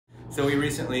So we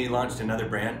recently launched another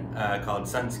brand called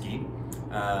Sunski.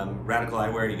 Radical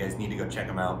Eyewear, you guys need to go check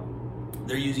them out.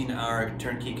 They're using our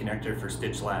turnkey connector for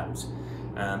stitch labs.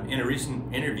 In a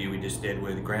recent interview we just did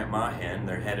with Grant Mahan,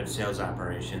 their head of sales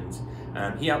operations,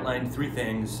 he outlined 3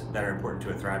 things that are important to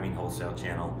a thriving wholesale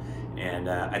channel, and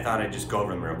I thought I'd just go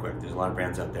over them real quick. There's a lot of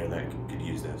brands out there that could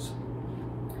use this.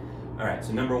 Alright,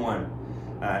 so number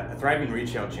 1, a thriving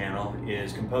retail channel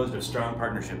is composed of strong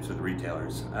partnerships with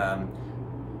retailers.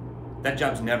 That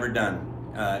job's never done.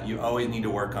 You always need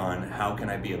to work on how can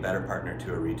I be a better partner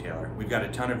to a retailer. We've got a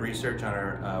ton of research on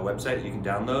our website you can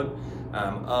download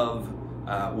of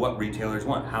what retailers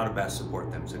want, how to best support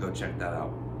them, so go check that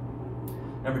out.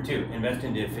 Number 2, invest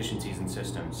into efficiencies and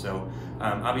systems. So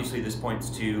obviously this points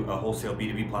to a wholesale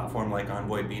B2B platform like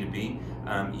Envoy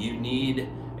B2B. You need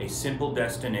a simple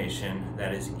destination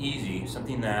that is easy,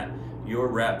 something that your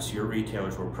reps, your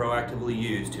retailers will proactively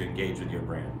use to engage with your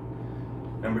brand.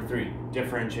 Number 3,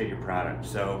 differentiate your product.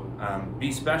 So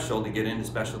be special to get into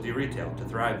specialty retail, to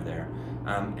thrive there.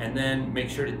 And then make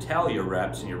sure to tell your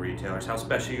reps and your retailers how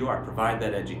special you are. Provide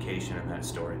that education and that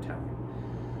storytelling.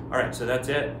 All right, so that's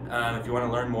it. If you want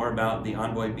to learn more about the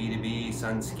Envoy B2B,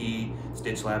 Sunski,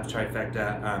 Stitch Labs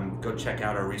Trifecta, go check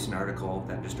out our recent article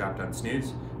that just dropped on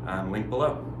Snooze. Link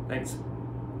below. Thanks.